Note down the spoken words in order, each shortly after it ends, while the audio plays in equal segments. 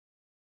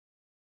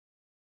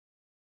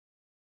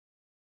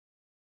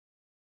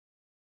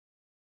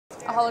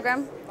A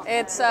hologram?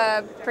 It's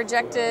a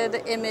projected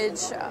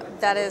image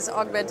that is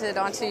augmented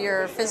onto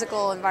your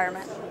physical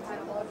environment.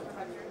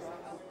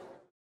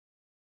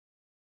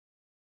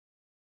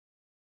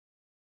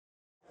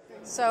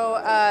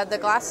 So the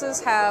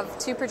glasses have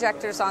two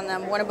projectors on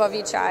them, one above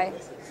each eye,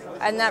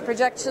 and that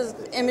projects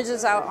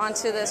images out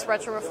onto this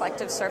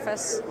retroreflective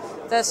surface.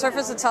 The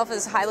surface itself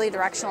is highly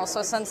directional, so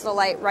it sends the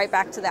light right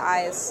back to the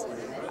eyes.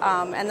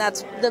 And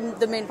that's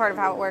the main part of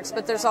how it works.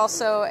 But there's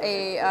also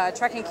a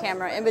tracking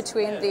camera in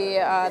between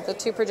the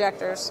two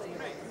projectors.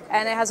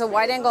 And it has a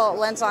wide-angle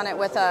lens on it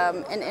with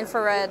an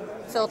infrared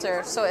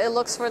filter. So it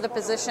looks for the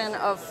position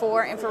of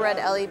 4 infrared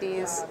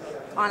LEDs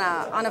on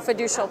a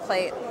fiducial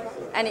plate.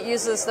 And it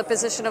uses the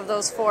position of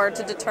those 4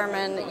 to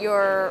determine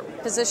your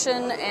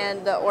position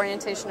and the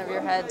orientation of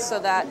your head so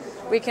that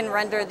we can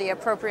render the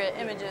appropriate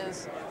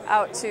images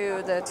out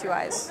to the 2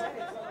 eyes.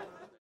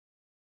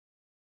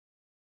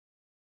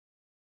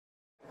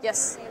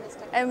 Yes,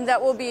 and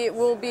that we'll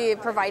be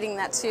providing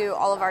that to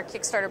all of our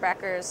Kickstarter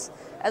backers,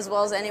 as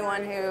well as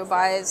anyone who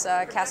buys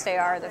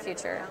CastAR in the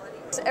future.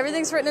 So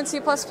everything's written in C++,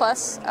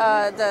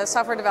 the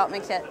software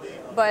development kit,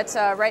 but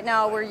right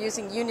now we're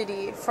using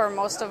Unity for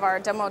most of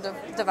our demo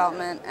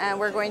development, and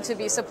we're going to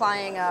be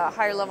supplying a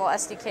higher level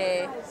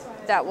SDK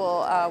that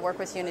will work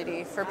with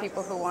Unity for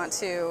people who want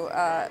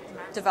to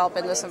develop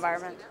in this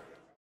environment.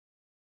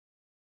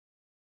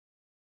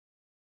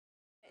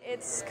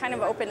 It's kind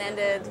of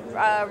open-ended.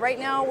 Right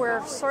now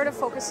we're sort of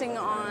focusing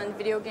on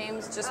video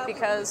games just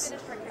because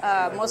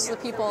most of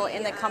the people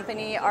in the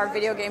company are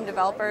video game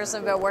developers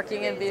and have been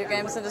working in the video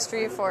games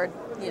industry for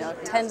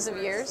tens of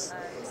years.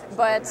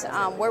 But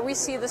where we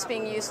see this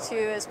being used to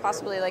is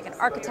possibly like an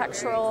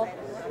architectural,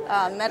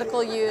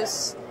 medical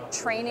use,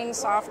 training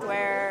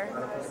software.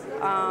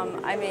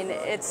 I mean,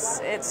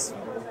 it's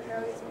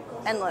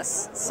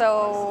endless.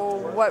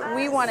 So what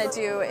we want to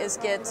do is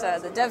get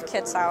the dev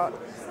kits out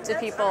to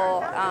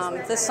people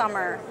this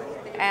summer,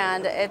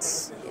 and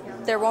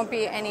there won't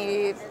be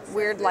any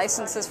weird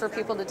licenses for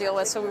people to deal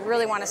with, so we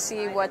really want to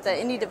see what the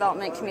indie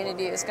development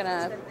community is going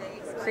to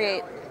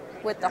create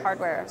with the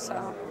hardware.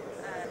 So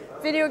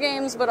video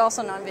games, but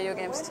also non-video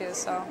games too,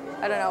 so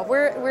I don't know.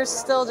 We're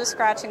still just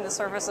scratching the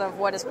surface of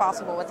what is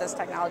possible with this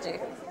technology.